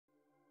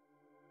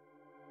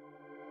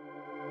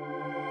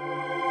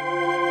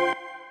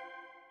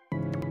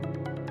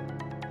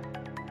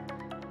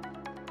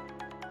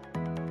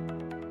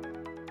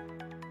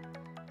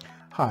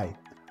Hi,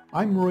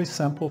 I'm Roy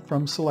Semple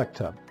from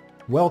SelectHub.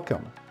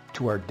 Welcome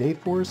to our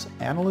Dayforce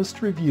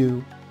Analyst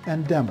Review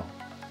and Demo.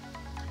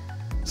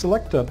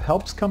 SelectHub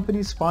helps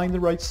companies find the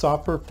right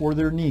software for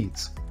their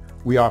needs.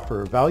 We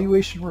offer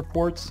evaluation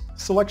reports,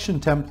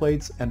 selection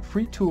templates, and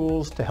free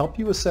tools to help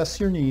you assess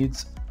your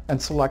needs and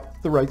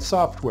select the right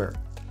software.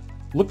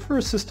 Look for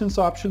assistance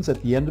options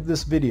at the end of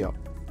this video.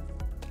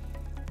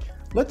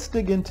 Let's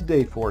dig into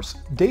Dayforce.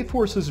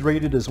 Dayforce is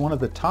rated as one of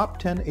the top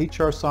 10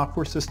 HR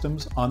software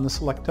systems on the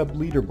SelectHub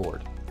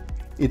Leaderboard.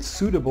 It's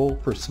suitable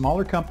for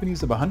smaller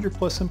companies of 100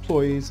 plus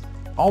employees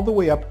all the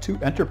way up to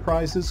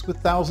enterprises with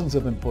thousands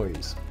of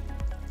employees.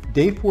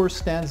 Dayforce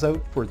stands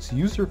out for its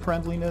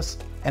user-friendliness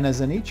and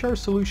as an HR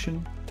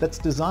solution that's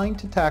designed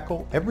to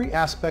tackle every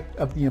aspect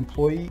of the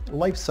employee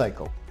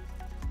lifecycle.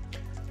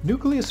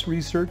 Nucleus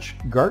Research,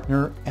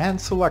 Gartner, and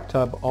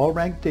SelectHub all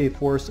rank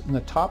Dayforce in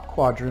the top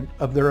quadrant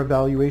of their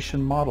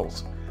evaluation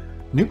models.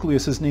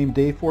 Nucleus has named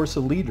Dayforce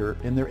a leader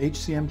in their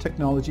HCM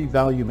technology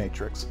value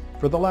matrix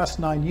for the last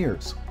 9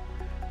 years.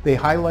 They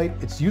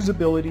highlight its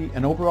usability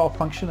and overall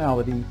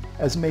functionality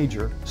as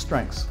major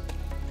strengths.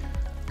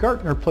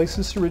 Gartner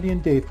places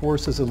Ceridian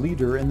Dayforce as a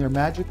leader in their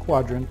Magic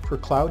Quadrant for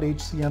cloud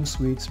HCM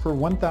suites for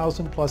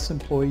 1,000 plus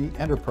employee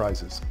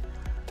enterprises.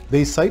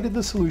 They cited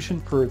the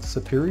solution for its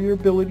superior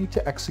ability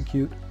to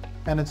execute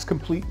and its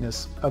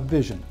completeness of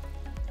vision.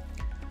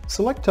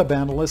 SelectHub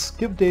analysts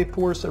give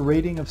Dayforce a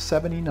rating of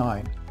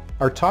 79.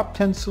 Our top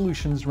 10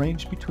 solutions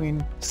range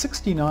between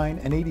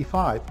 69 and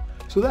 85,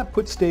 so that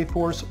puts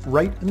Dayforce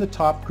right in the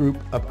top group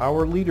of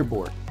our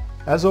leaderboard.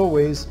 As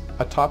always,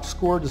 a top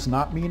score does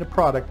not mean a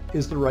product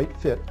is the right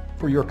fit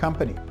for your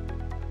company.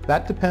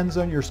 That depends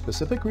on your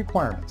specific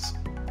requirements.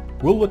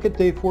 We'll look at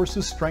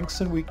Dayforce's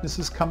strengths and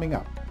weaknesses coming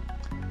up.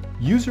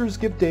 Users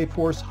give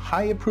Dayforce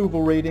high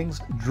approval ratings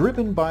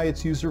driven by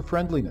its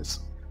user-friendliness.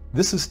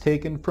 This is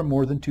taken from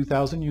more than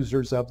 2,000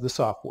 users of the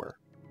software.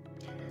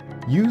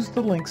 Use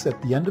the links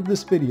at the end of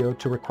this video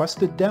to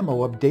request a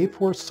demo of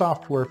Dayforce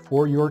software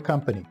for your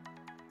company.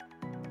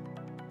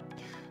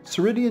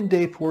 Ceridian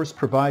Dayforce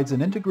provides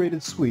an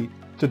integrated suite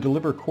to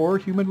deliver core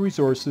human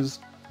resources,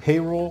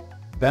 payroll,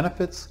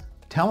 benefits,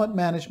 talent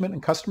management,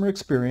 and customer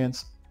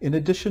experience, in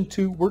addition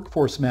to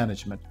workforce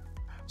management.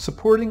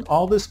 Supporting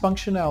all this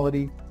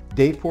functionality,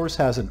 Dayforce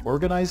has an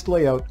organized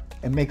layout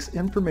and makes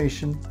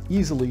information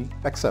easily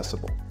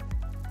accessible.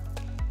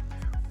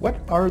 What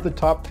are the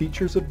top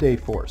features of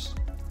Dayforce?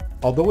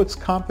 Although it's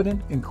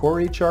competent in core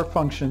HR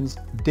functions,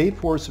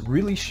 Dayforce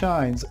really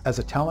shines as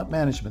a talent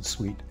management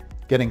suite,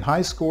 getting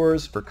high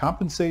scores for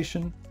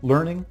compensation,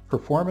 learning,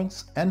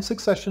 performance, and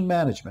succession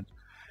management.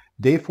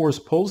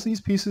 Dayforce pulls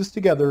these pieces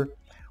together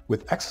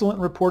with excellent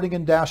reporting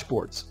and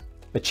dashboards,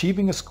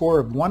 achieving a score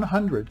of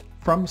 100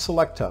 from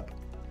SelectHub.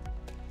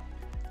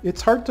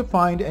 It's hard to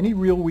find any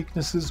real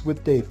weaknesses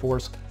with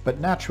Dayforce, but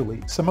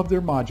naturally, some of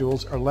their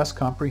modules are less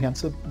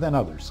comprehensive than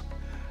others.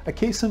 A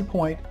case in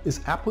point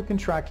is applicant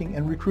tracking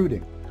and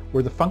recruiting,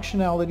 where the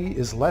functionality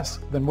is less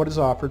than what is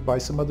offered by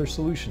some other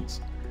solutions,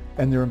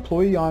 and their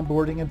employee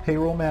onboarding and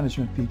payroll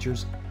management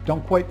features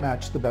don't quite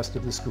match the best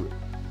of this group.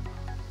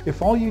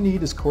 If all you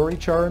need is core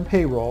HR and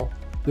payroll,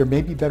 there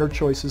may be better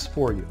choices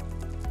for you.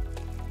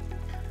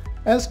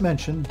 As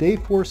mentioned,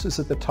 Dayforce is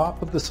at the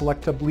top of the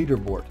SelectHub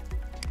leaderboard.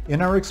 In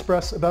our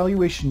Express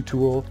evaluation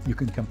tool, you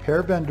can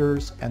compare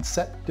vendors and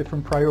set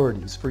different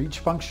priorities for each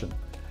function.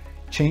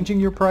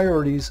 Changing your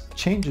priorities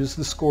changes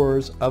the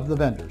scores of the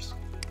vendors.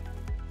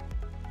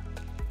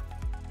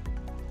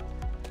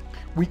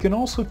 We can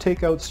also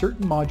take out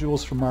certain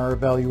modules from our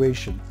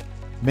evaluation.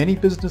 Many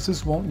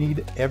businesses won't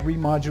need every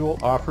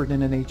module offered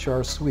in an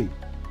HR suite.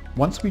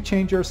 Once we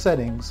change our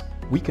settings,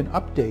 we can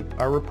update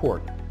our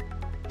report.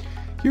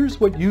 Here's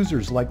what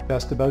users like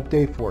best about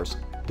Dayforce,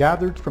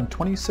 gathered from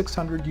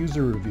 2,600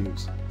 user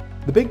reviews.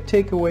 The big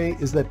takeaway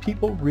is that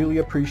people really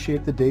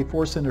appreciate the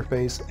Dayforce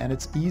interface and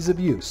its ease of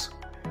use.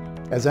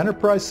 As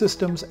enterprise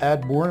systems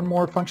add more and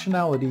more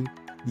functionality,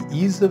 the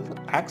ease of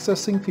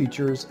accessing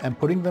features and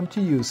putting them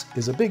to use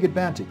is a big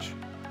advantage.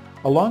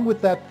 Along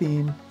with that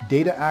theme,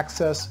 data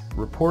access,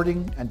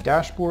 reporting, and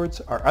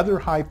dashboards are other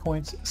high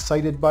points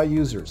cited by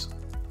users.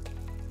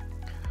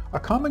 A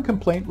common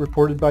complaint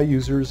reported by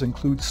users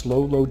includes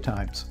slow load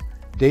times.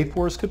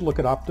 Dayforce could look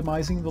at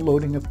optimizing the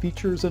loading of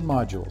features and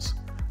modules.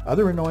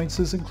 Other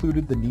annoyances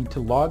included the need to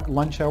log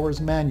lunch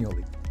hours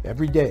manually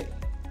every day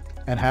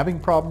and having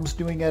problems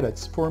doing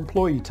edits for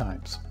employee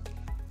times.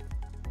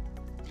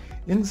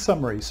 In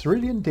summary,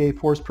 Ceridian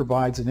Dayforce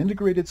provides an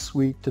integrated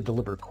suite to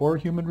deliver core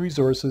human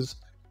resources,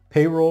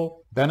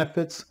 payroll,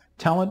 benefits,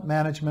 talent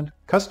management,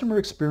 customer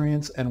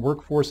experience, and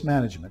workforce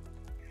management.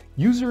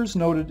 Users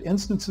noted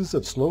instances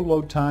of slow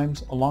load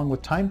times along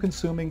with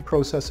time-consuming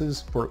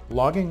processes for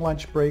logging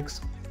lunch breaks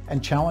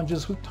and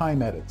challenges with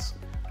time edits.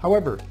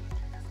 However,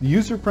 the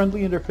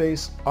user-friendly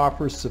interface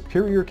offers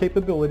superior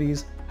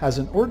capabilities, has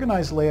an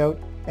organized layout,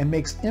 and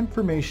makes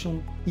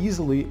information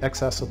easily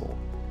accessible.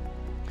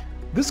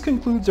 This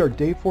concludes our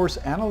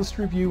Dayforce Analyst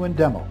Review and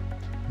Demo.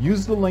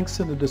 Use the links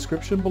in the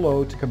description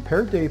below to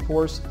compare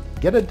Dayforce,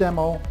 get a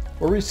demo,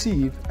 or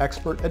receive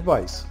expert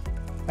advice.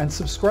 and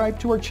subscribe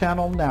to our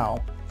channel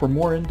now for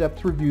more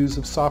in-depth reviews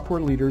of software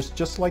leaders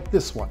just like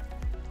this one.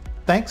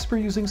 Thanks for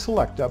using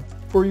SelectHub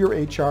for your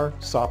HR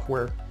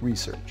software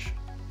research.